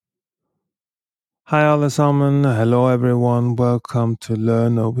Hi alle sammen, hello everyone, welcome to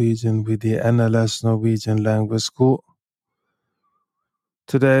Learn Norwegian with the NLS Norwegian Language School.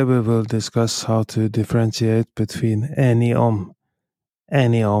 Today we will discuss how to differentiate between enig,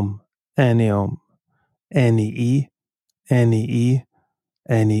 enig, enig, enig,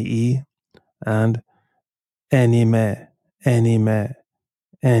 enig, and enime, enime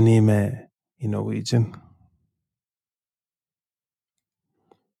in Norwegian.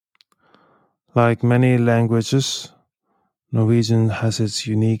 Like many languages, Norwegian has its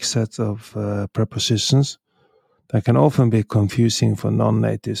unique set of prepositions that can often be confusing for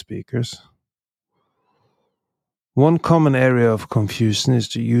non-native speakers. One common area of confusion is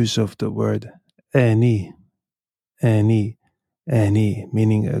the use of the word enig,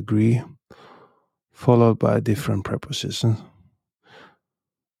 meaning agree, followed by a different preposition.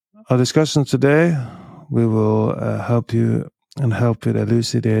 Our discussion today, we will help you and help with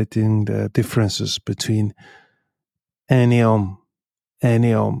elucidating the differences between eniom,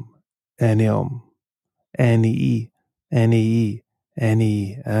 eniom, enii, and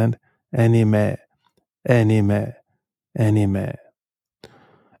enime, enime.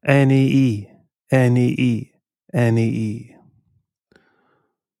 NEE.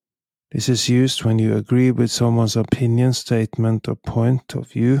 This is used when you agree with someone's opinion, statement, or point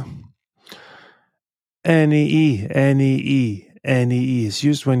of view. NEE is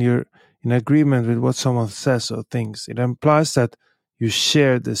used when you're in agreement with what someone says or thinks. It implies that you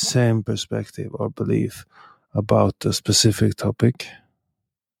share the same perspective or belief about a specific topic.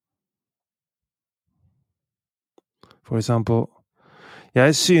 For example,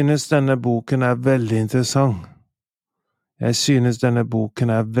 jeg synes denne boken er veldig interessant. Jeg synes denne boken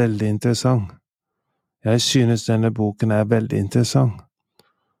er veldig interessant. Jeg synes denne boken er veldig interessant.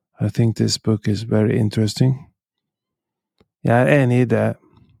 I think this book is very interesting. Jeg er enig i det.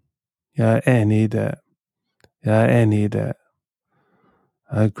 Jeg er enig i det. Jeg er enig i det.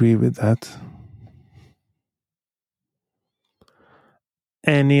 I agree with that.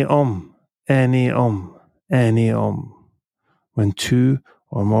 Eniom. When two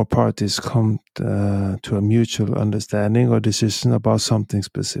or more parties come to a mutual understanding or decision about something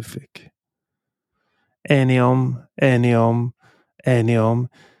specific. Eniom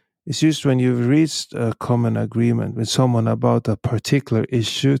is used when you've reached a common agreement with someone about a particular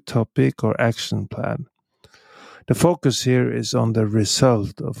issue, topic, or action plan. The focus here is on the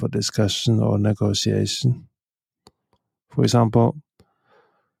result of a discussion or negotiation. For example,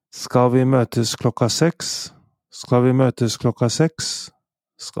 skal vi møtes klokka 6? Skal vi møtes klokka 6?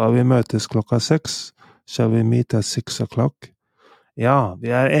 Skal vi møtes klokka 6? Shall we meet at 6 o'clock? Ja, vi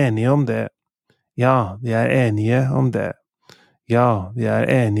er enige om det. Ja, vi er enige om det. Ja, vi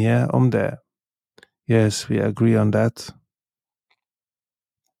er enige om det. Yes, we agree on that.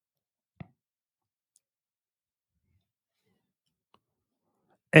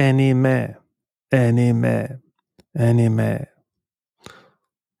 Enime.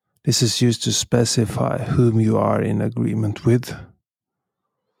 This is used to specify whom you are in agreement with.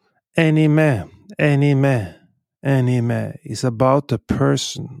 Enime is about the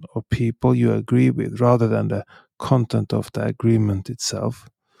person or people you agree with rather than the content of the agreement itself.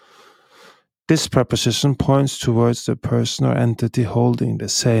 This preposition points towards the person or entity holding the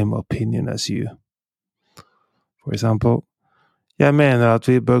same opinion as you. For example, jeg mener at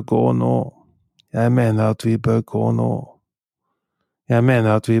vi bør gå nå. Jeg mener at vi bør gå nå. Jeg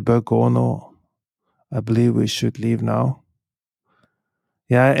mener at vi bør gå nå. I believe we should leave now.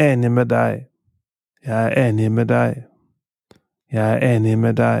 Jeg er enig med deg. Jeg er enig med deg. Jeg er enig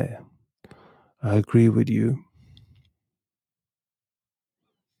med deg. I agree with you.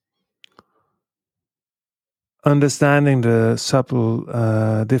 Understanding the subtle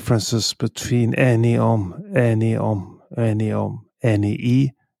differences between eniom, enii, and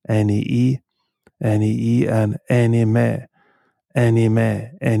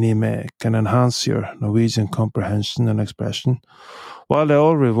enime can enhance your Norwegian comprehension and expression. While they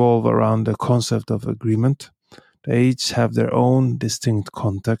all revolve around the concept of agreement, they each have their own distinct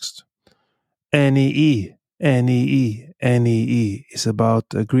context. NEE is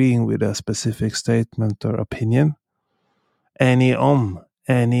about agreeing with a specific statement or opinion. Eniom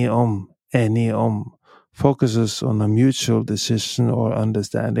focuses on a mutual decision or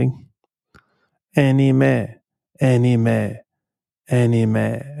understanding. Enime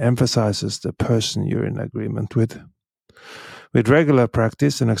emphasizes the person you're in agreement with. With regular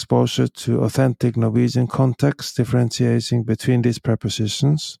practice and exposure to authentic Norwegian context, differentiating between these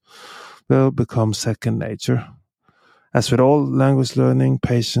prepositions will become second nature. As with all language learning,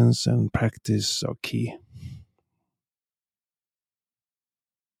 patience and practice are key.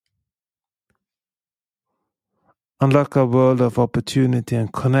 Unlock a world of opportunity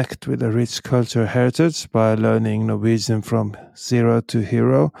and connect with a rich cultural heritage by learning Norwegian from zero to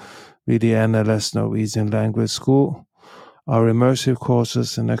hero with the NLS Norwegian Language School. Our immersive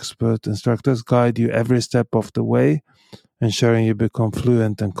courses and expert instructors guide you every step of the way, ensuring you become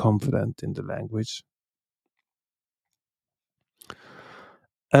fluent and confident in the language.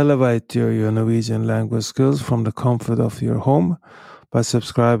 Elevate your Norwegian language skills from the comfort of your home by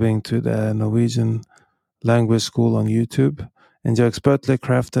subscribing to the Norwegian Language School on YouTube. Enjoy expertly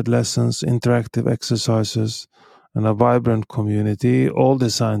crafted lessons, interactive exercises, and a vibrant community, all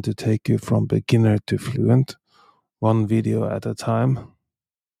designed to take you from beginner to fluent, one video at a time.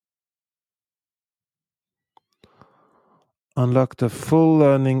 Unlock the full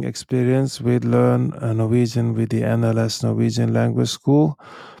learning experience with Learn Norwegian with the NLS Norwegian Language School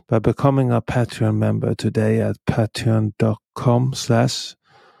by becoming a Patreon member today at patreon.com/NLS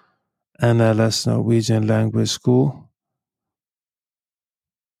Norwegian Language School.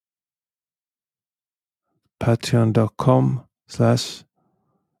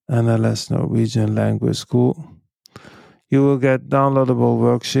 patreon.com/NLS Norwegian Language School. You will get downloadable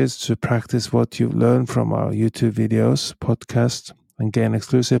worksheets to practice what you've learned from our YouTube videos, podcasts, and gain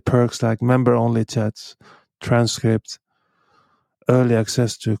exclusive perks like member-only chats, transcripts, early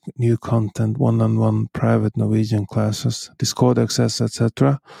access to new content, one-on-one private Norwegian classes, Discord access,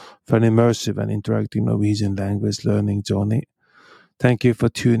 etc. for an immersive and interactive Norwegian language learning journey. Thank you for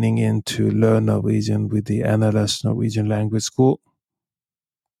tuning in to Learn Norwegian with the NLS Norwegian Language School.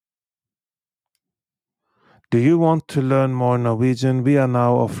 Do you want to learn more Norwegian? We are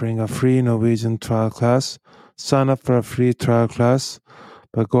now offering a free Norwegian trial class. Sign up for a free trial class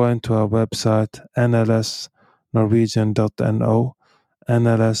by going to our website nlsnorwegian.no,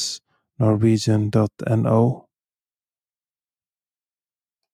 nlsnorwegian.no.